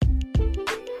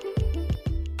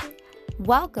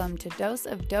Welcome to Dose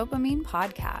of Dopamine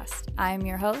Podcast. I'm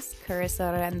your host,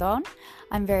 Carissa Rendon.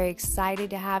 I'm very excited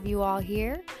to have you all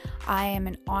here. I am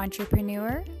an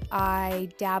entrepreneur. I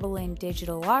dabble in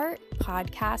digital art,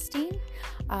 podcasting,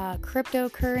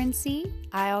 cryptocurrency.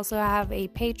 I also have a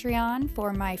Patreon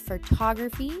for my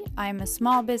photography. I'm a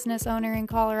small business owner in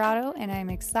Colorado, and I'm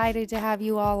excited to have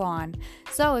you all on.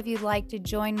 So if you'd like to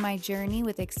join my journey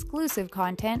with exclusive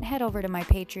content, head over to my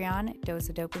Patreon, Dose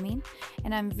of Dopamine,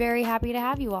 and I'm very happy to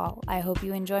have you all. I hope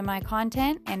you enjoy my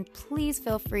content, and please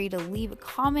feel free to leave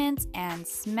comments and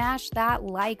smash that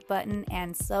like button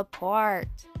and support.